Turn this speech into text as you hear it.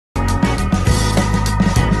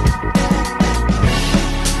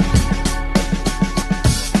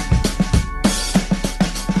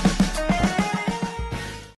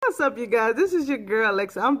up, you guys? This is your girl,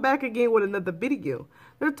 Alexa. I'm back again with another video.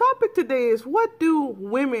 The topic today is, what do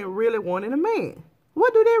women really want in a man?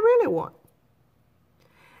 What do they really want?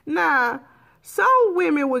 Now, some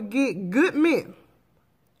women will get good men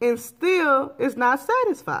and still is not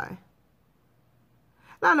satisfied.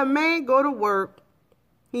 Now, the man go to work.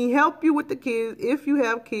 He help you with the kids if you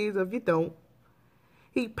have kids or if you don't.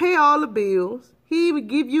 He pay all the bills. He even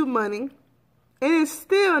give you money. And it's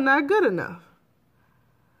still not good enough.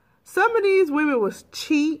 Some of these women will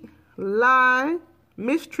cheat, lie,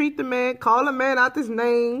 mistreat the man, call the man out his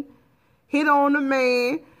name, hit on the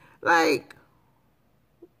man. Like,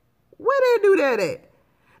 where they do that at?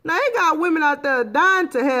 Now, they got women out there dying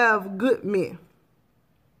to have good men.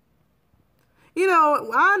 You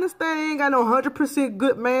know, I understand they ain't got no 100%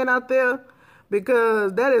 good man out there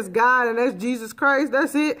because that is God and that's Jesus Christ.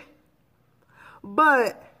 That's it.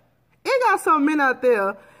 But it got some men out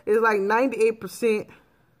there is like 98%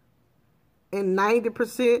 and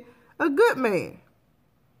 90% a good man.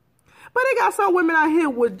 But they got some women out here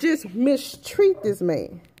would just mistreat this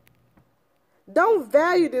man. Don't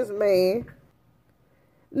value this man.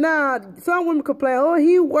 Now, some women complain, oh,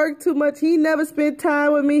 he worked too much. He never spent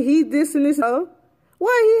time with me. He this and this. Why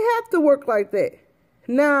he have to work like that?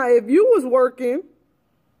 Now, if you was working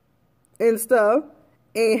and stuff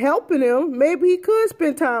and helping him, maybe he could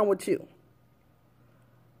spend time with you.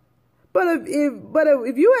 But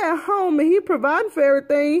if you at home and he providing for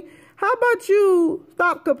everything, how about you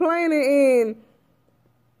stop complaining and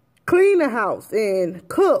clean the house and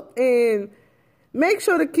cook and make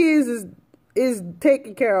sure the kids is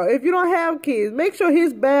taken care of. If you don't have kids, make sure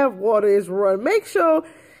his bath water is run. Make sure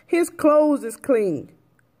his clothes is clean.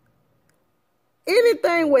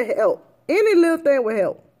 Anything will help. Any little thing will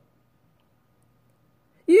help.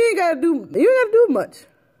 You ain't gotta do much.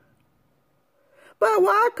 But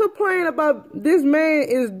why complain about this man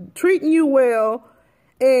is treating you well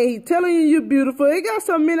and he telling you you're beautiful? They got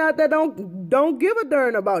some men out there don't give a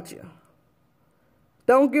darn about you.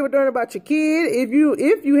 Don't give a darn about your kid. If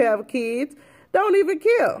you have kids, don't even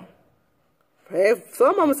care. If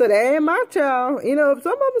some of them say, that ain't my child, you know,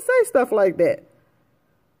 some of them say stuff like that.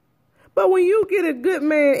 But when you get a good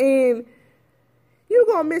man and you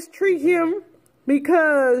gonna mistreat him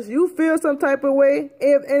because you feel some type of way,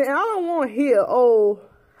 and I don't want to hear, oh,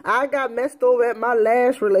 I got messed over at my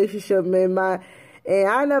last relationship, man, and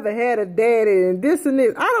I never had a daddy and this and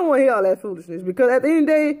this. I don't want to hear all that foolishness, because at the end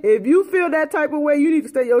of the day, if you feel that type of way, you need to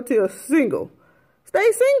stay your tail single.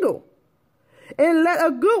 Stay single. And let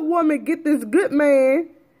a good woman get this good man,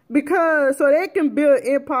 because so they can build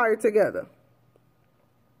an empire together.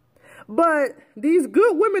 But these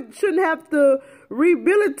good women shouldn't have to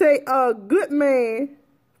rehabilitate a good man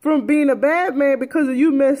from being a bad man because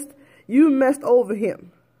you messed over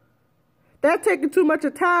him. That's taking too much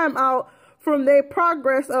of time out from their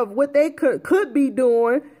progress of what they could be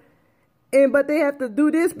doing, but they have to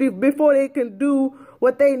do this before they can do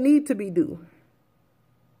what they need to be doing.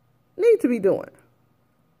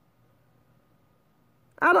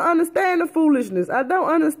 I don't understand the foolishness. I don't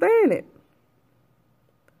understand it.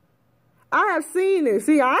 I have seen it.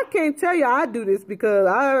 See, I can't tell you I do this because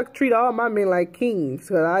I treat all my men like kings.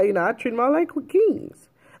 Cause I treat them all like kings.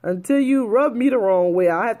 Until you rub me the wrong way,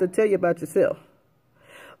 I have to tell you about yourself.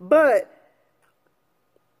 But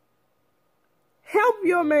help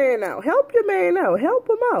your man out. Help your man out. Help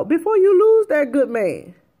him out before you lose that good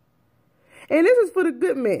man. And this is for the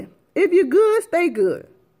good men. If you're good, stay good.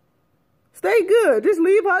 Stay good. Just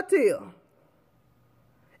leave her till.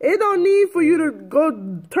 It don't need for you to go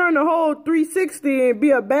turn the whole 360 and be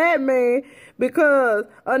a bad man, because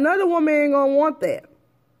another woman ain't gonna want that.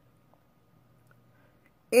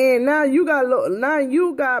 And now you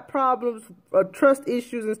got problems, trust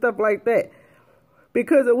issues and stuff like that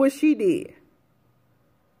because of what she did.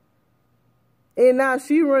 And now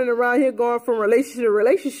she running around here going from relationship to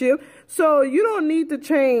relationship. So you don't need to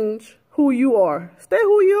change who you are. Stay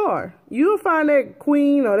who you are. You'll find that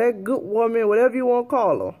queen or that good woman, whatever you want to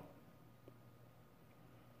call her.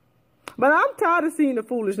 But I'm tired of seeing the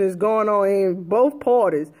foolishness going on in both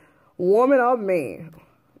parties, woman or man.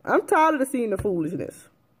 I'm tired of seeing the foolishness.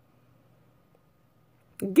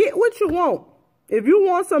 Get what you want. If you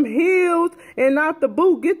want some heels and not the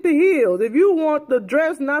boot, get the heels. If you want the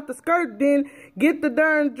dress, not the skirt, then get the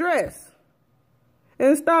darn dress.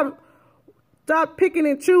 And stop picking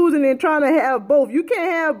and choosing and trying to have both. You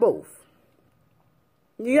can't have both.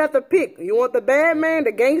 You have to pick. You want the bad man,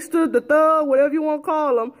 the gangster, the thug, whatever you want to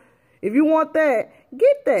call them. If you want that,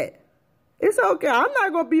 get that. It's okay. I'm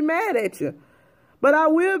not going to be mad at you. But I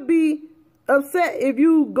will be upset if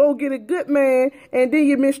you go get a good man and then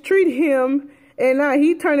you mistreat him And now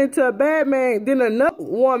he turned into a bad man. Then another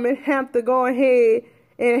woman have to go ahead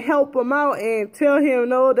and help him out and tell him,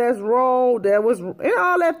 no, that's wrong. That was, and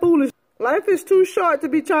all that foolish. Life is too short to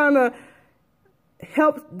be trying to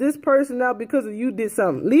help this person out because of you did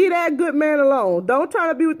something. Leave that good man alone. Don't try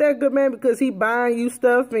to be with that good man because he buying you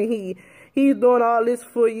stuff and he's doing all this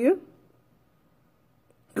for you.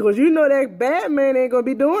 Because you know that bad man ain't going to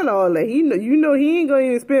be doing all that. You know he ain't going to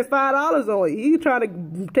even spend $5 on you. He trying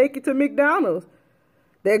to take you to McDonald's.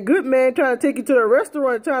 That good man trying to take you to the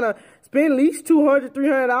restaurant, trying to spend at least $200,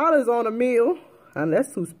 $300 on a meal. And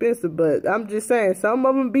that's too expensive, but I'm just saying, some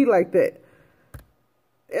of them be like that.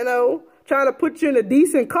 You know, trying to put you in a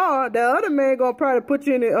decent car. The other man going to probably put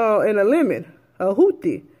you in a lemon, a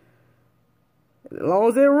hootie. As long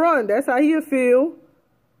as it run, that's how he'll feel.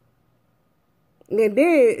 And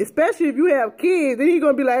then, especially if you have kids, then he's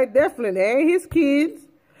going to be like, definitely, they ain't his kids.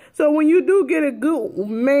 So when you do get a good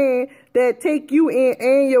man that take you in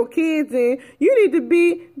and your kids in, you need to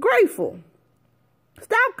be grateful.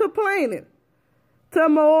 Stop complaining. Tell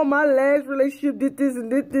me, oh, my last relationship did this and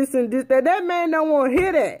did this and this. That man don't want to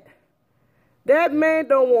hear that. That man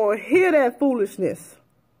don't want to hear that foolishness.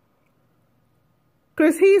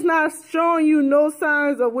 Because he's not showing you no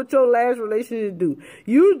signs of what your last relationship do.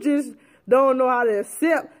 You just don't know how to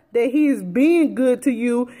accept that he's being good to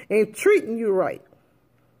you and treating you right.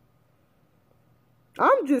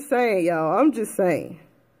 I'm just saying, y'all. I'm just saying.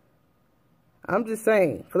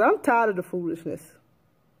 Because I'm tired of the foolishness.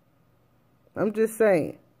 I'm just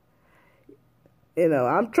saying. You know,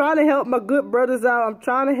 I'm trying to help my good brothers out. I'm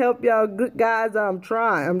trying to help y'all good guys out. I'm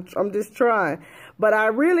trying. I'm just trying. But I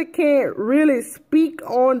really can't really speak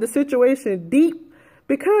on the situation deep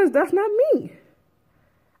because that's not me.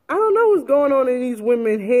 I don't know what's going on in these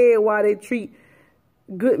women's head why they treat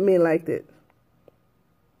good men like that.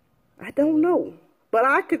 I don't know. But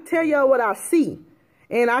I could tell y'all what I see.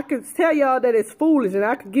 And I could tell y'all that it's foolish. And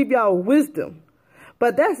I could give y'all wisdom.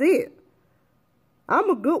 But that's it. I'm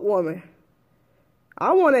a good woman.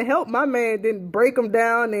 I want to help my man, then break him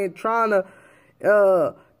down and trying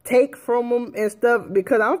to take from him and stuff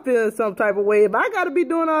because I'm feeling some type of way. If I got to be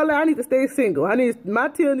doing all that, I need to stay single. My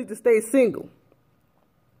tail need to stay single.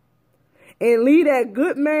 And leave that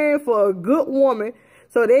good man for a good woman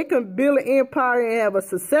so they can build an empire and have a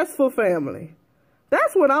successful family.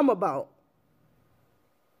 That's what I'm about.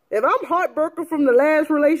 If I'm heartbroken from the last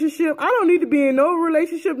relationship, I don't need to be in no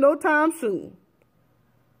relationship no time soon.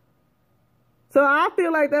 So I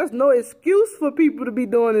feel like that's no excuse for people to be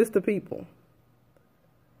doing this to people.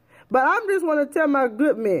 But I just want to tell my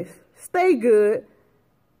good men, stay good.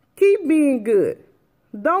 Keep being good.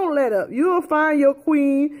 Don't let up. You will find your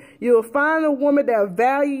queen. You will find a woman that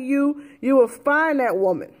value you. You will find that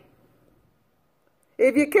woman.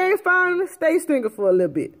 If you can't find her, stay single for a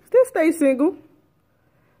little bit. Just stay single.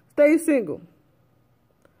 Stay single.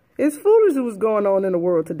 It's foolishness what's going on in the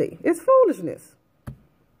world today. It's foolishness.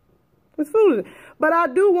 It's foolish. But I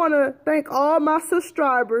do want to thank all my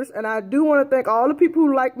subscribers, and I do want to thank all the people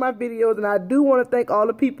who like my videos, and I do want to thank all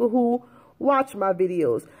the people who watch my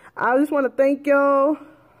videos. I just want to thank y'all.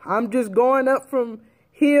 I'm just going up from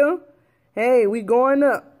here. Hey, we going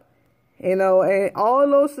up. You know, and all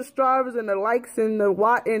those subscribers and the likes and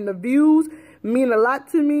the views mean a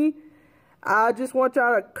lot to me. I just want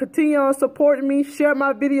y'all to continue on supporting me. Share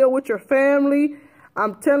my video with your family.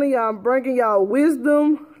 I'm telling y'all, I'm bringing y'all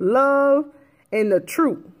wisdom, love, and the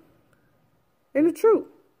truth. And the truth.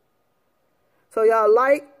 So y'all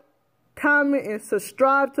like, comment, and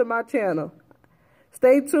subscribe to my channel.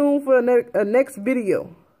 Stay tuned for the next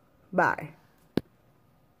video. Bye.